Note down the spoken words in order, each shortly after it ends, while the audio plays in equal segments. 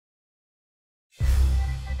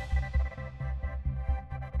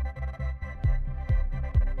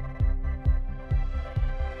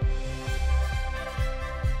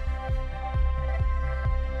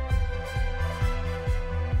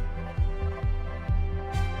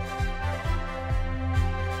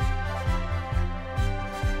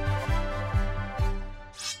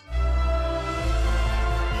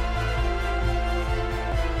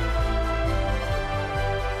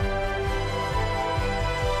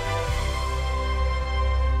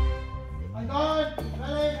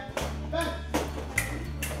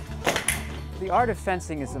art of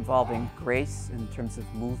fencing is involving grace in terms of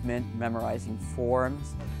movement, memorizing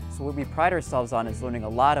forms. So what we pride ourselves on is learning a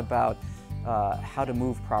lot about how to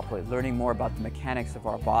move properly, learning more about the mechanics of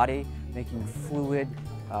our body, making fluid,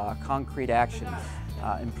 concrete actions,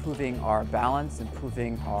 improving our balance,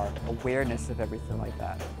 improving our awareness of everything like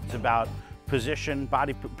that. It's about position,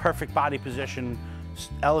 perfect body position,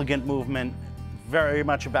 elegant movement, very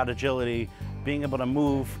much about agility, being able to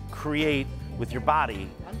move, create with your body,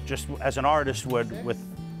 just as an artist would with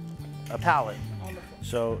a palette.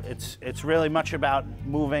 So it's really much about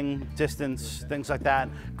moving, distance, things like that,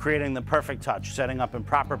 creating the perfect touch, setting up in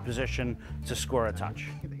proper position to score a touch.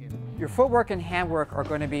 Your footwork and handwork are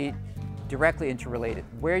going to be directly interrelated.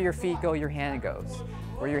 Where your feet go, your hand goes.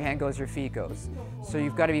 Where your hand goes, your feet goes. So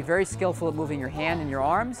you've got to be very skillful at moving your hand and your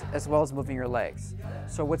arms, as well as moving your legs.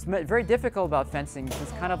 So what's very difficult about fencing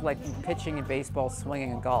is kind of like pitching in baseball,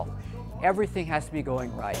 swinging in golf. Everything has to be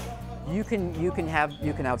going right. You can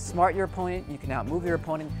outsmart your opponent, you can outmove your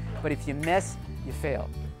opponent, but if you miss, you fail,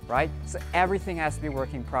 right? So everything has to be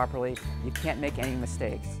working properly. You can't make any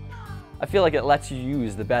mistakes. I feel like it lets you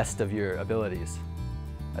use the best of your abilities,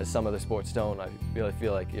 as some of the sports don't. I really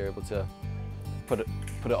feel like you're able to put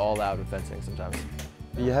it all out in fencing sometimes.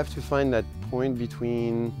 You have to find that point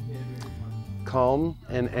between calm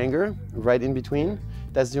and anger, right in between.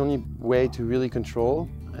 That's the only way to really control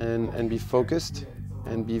and be focused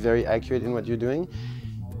and be very accurate in what you're doing.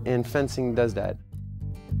 And fencing does that.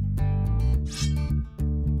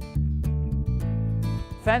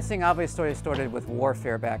 Fencing obviously started with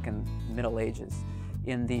warfare back in the Middle Ages.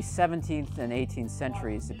 In the 17th and 18th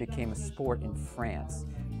centuries, it became a sport in France.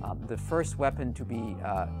 The first weapon to be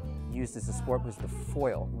used as a sport was the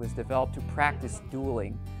foil. It was developed to practice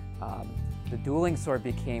dueling. The dueling sword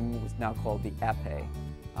became what was now called the épée.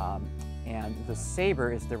 And the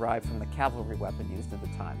saber is derived from the cavalry weapon used at the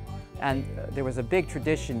time. And there was a big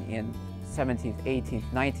tradition in 17th, 18th,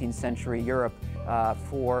 19th century Europe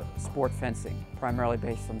for sport fencing, primarily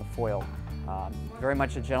based on the foil. Very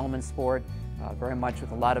much a gentleman's sport, very much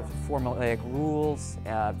with a lot of formulaic rules,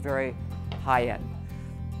 very high-end.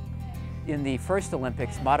 In the first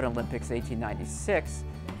Olympics, modern Olympics, 1896,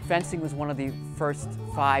 fencing was one of the first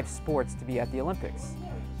 5 sports to be at the Olympics.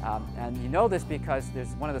 And you know this because there's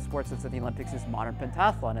one of the sports that's at the Olympics is modern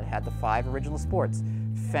pentathlon. It had the 5 original sports: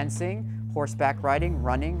 fencing, horseback riding,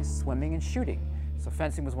 running, swimming, and shooting. So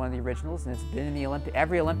fencing was one of the originals, and it's been in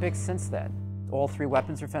every Olympics since then. All 3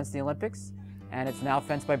 weapons are fenced in the Olympics, and it's now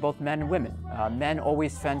fenced by both men and women. Men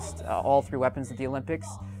always fenced all 3 weapons at the Olympics.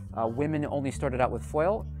 Women only started out with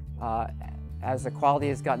foil. As the quality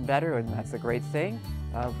has gotten better, and that's a great thing,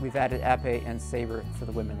 we've added épée and saber for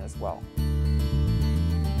the women as well.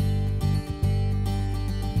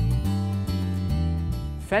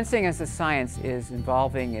 Fencing as a science is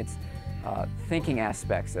involving its thinking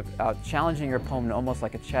aspects of challenging your opponent almost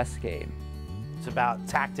like a chess game. It's about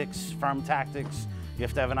tactics, firm tactics. You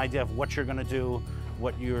have to have an idea of what you're going to do,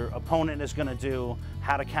 what your opponent is going to do,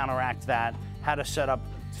 how to counteract that, how to set up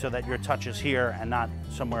so that your touch is here and not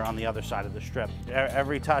somewhere on the other side of the strip.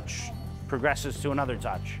 Every touch progresses to another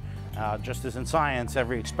touch. Just as in science,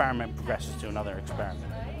 every experiment progresses to another experiment.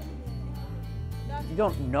 You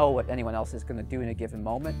don't know what anyone else is going to do in a given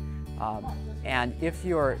moment. And if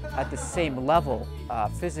you're at the same level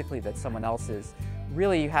physically that someone else is,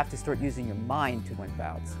 really you have to start using your mind to win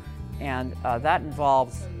bouts. And that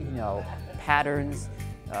involves, patterns,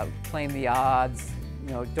 playing the odds,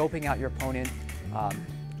 doping out your opponent.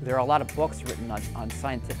 There are a lot of books written on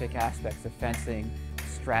scientific aspects of fencing,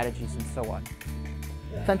 strategies, and so on.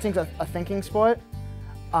 Fencing's a thinking sport.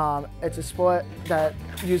 It's a sport that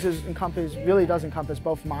really does encompass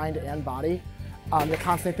both mind and body. You're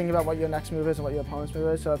constantly thinking about what your next move is and what your opponent's move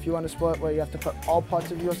is. So if you want a sport where you have to put all parts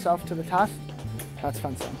of yourself to the test, that's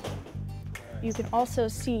fencing. You can also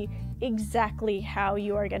see exactly how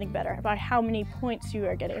you are getting better, by how many points you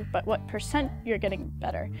are getting, but what percent you're getting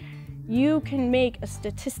better. You can make a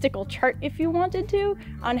statistical chart if you wanted to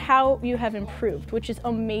on how you have improved, which is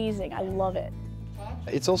amazing. I love it.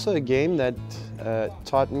 It's also a game that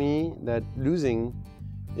taught me that losing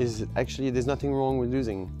is actually, there's nothing wrong with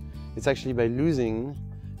losing. It's actually by losing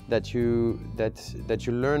that you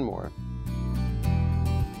learn more.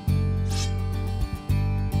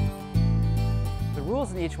 The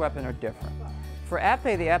rules in each weapon are different. For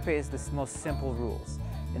épée, the épée is the most simple rules.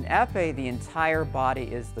 In épée, the entire body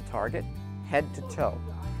is the target, head to toe.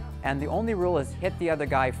 And the only rule is hit the other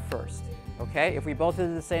guy first. Okay? If we both hit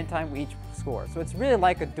it at the same time, we each score. So it's really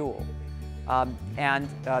like a duel.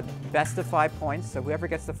 Best of 5 points, so whoever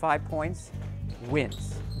gets the 5 points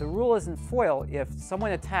wins. The rule is in foil, if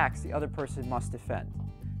someone attacks, the other person must defend.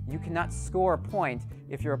 you cannot score a point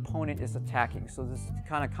if your opponent is attacking. So this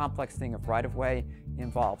kind of complex thing of right-of-way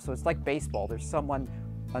involved. So it's like baseball. There's someone,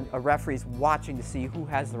 a referee's watching to see who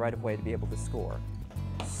has the right-of-way to be able to score.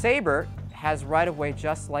 Saber has right-of-way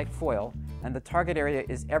just like foil, and the target area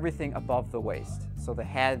is everything above the waist. So the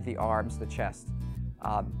head, the arms, the chest.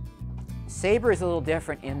 Saber is a little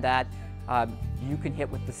different in that you can hit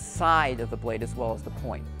with the side of the blade as well as the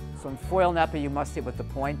point. So in foil and epee, you must hit with the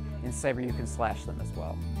point. In saber, you can slash them as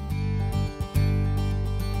well.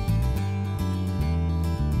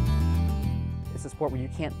 It's a sport where you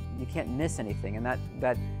can't miss anything, and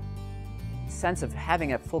that sense of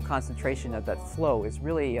having a full concentration of that flow is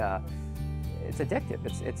really it's addictive.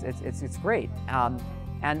 It's great.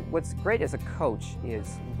 And what's great as a coach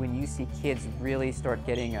is when you see kids really start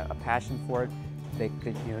getting a passion for it.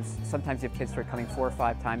 Sometimes you have kids start coming 4 or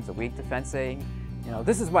 5 times a week to fencing.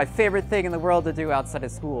 This is my favorite thing in the world to do outside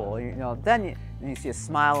of school. Then you see a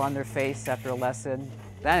smile on their face after a lesson.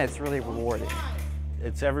 Then it's really rewarding.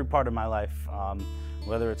 It's every part of my life,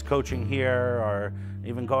 whether it's coaching here or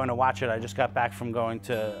even going to watch it. I just got back from going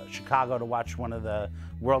to Chicago to watch one of the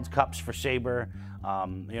World Cups for Saber.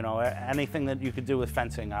 Anything that you could do with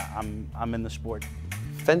fencing, I'm in the sport.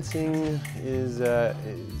 Fencing is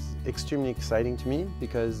extremely exciting to me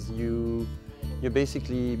because you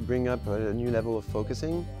basically bring up a new level of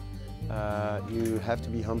focusing. You have to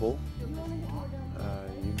be humble.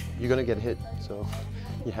 You're going to get hit, so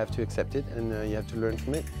you have to accept it and you have to learn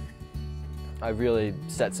from it. I really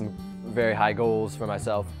set some very high goals for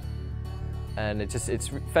myself, and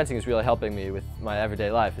fencing is really helping me with my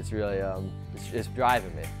everyday life. It's really it's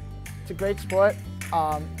driving me. It's a great sport.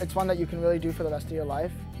 It's one that you can really do for the rest of your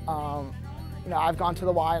life. I've gone to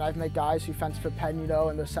the Y and I've met guys who fence for Penn,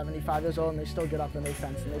 and they're 75 years old and they still get up and they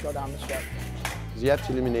fence and they go down the strip. You have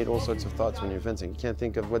to eliminate all sorts of thoughts when you're fencing. You can't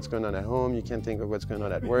think of what's going on at home, you can't think of what's going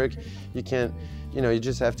on at work. You can't, you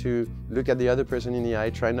just have to look at the other person in the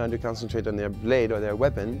eye, try not to concentrate on their blade or their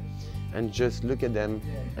weapon, and just look at them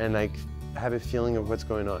and have a feeling of what's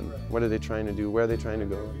going on. What are they trying to do? Where are they trying to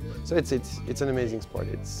go? So it's an amazing sport.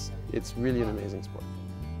 It's really an amazing sport.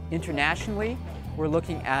 Internationally, we're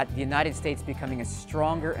looking at the United States becoming a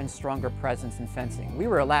stronger and stronger presence in fencing. We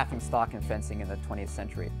were a laughingstock in fencing in the 20th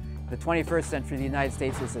century. In the 21st century, the United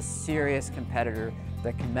States is a serious competitor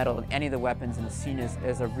that can meddle in any of the weapons and is seen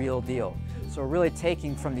as a real deal. So we're really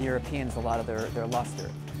taking from the Europeans a lot of their luster.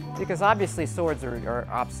 Because obviously swords are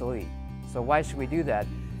obsolete. So why should we do that?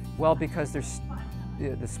 Well, because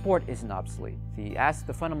the sport isn't obsolete.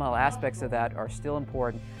 The fundamental aspects of that are still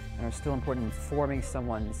important, and are still important in forming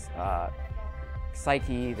someone's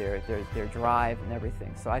psyche, their drive, and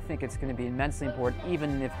everything. So I think it's going to be immensely important,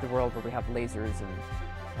 even if the world where we have lasers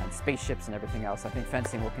and spaceships and everything else. I think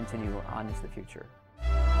fencing will continue on into the future.